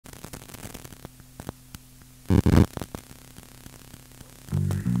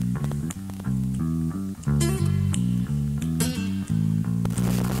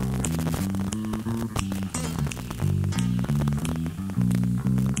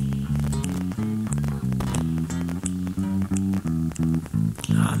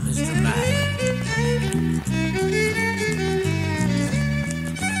Mr. Right.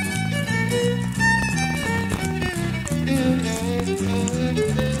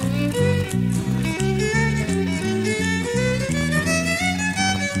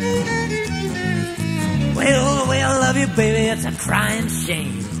 Well, the way I love you, baby, it's a crying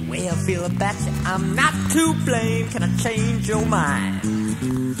shame. The way I feel about you, I'm not to blame. Can I change your mind?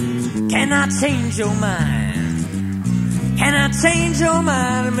 Can I change your mind? Can I change your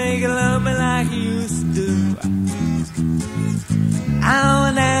mind and make you love me like you used to do? I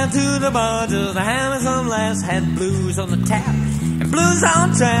went down to the bar just to have me some laughs. Had blues on the tap and blues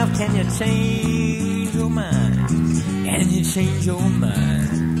on tap. Can you change your mind? Can you change your mind?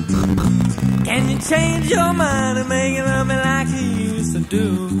 Can you change your mind and make it love me like you used to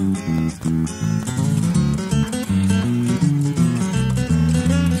do?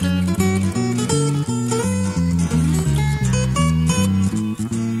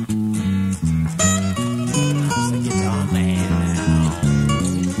 That's the guitar man now.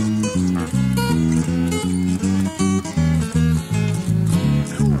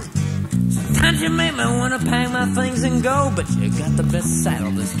 Sometimes you make me wanna pack my things and go, but you got the best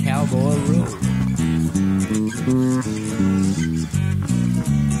saddle, this cowboy road.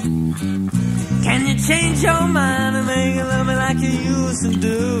 Can you change your mind and make it love me like you used to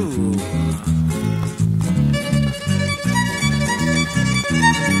do?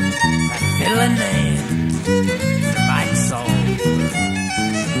 That fiddling man, the right soul.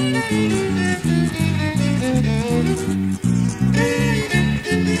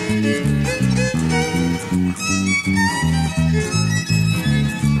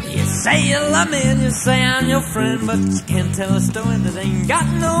 You say you love me and you say I'm your friend, but you can't tell a story that ain't got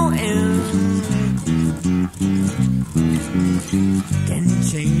no end. Can you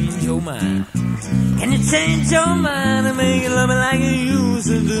change your mind? Can you change your mind and make it love me like you used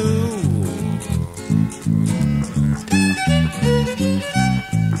to do?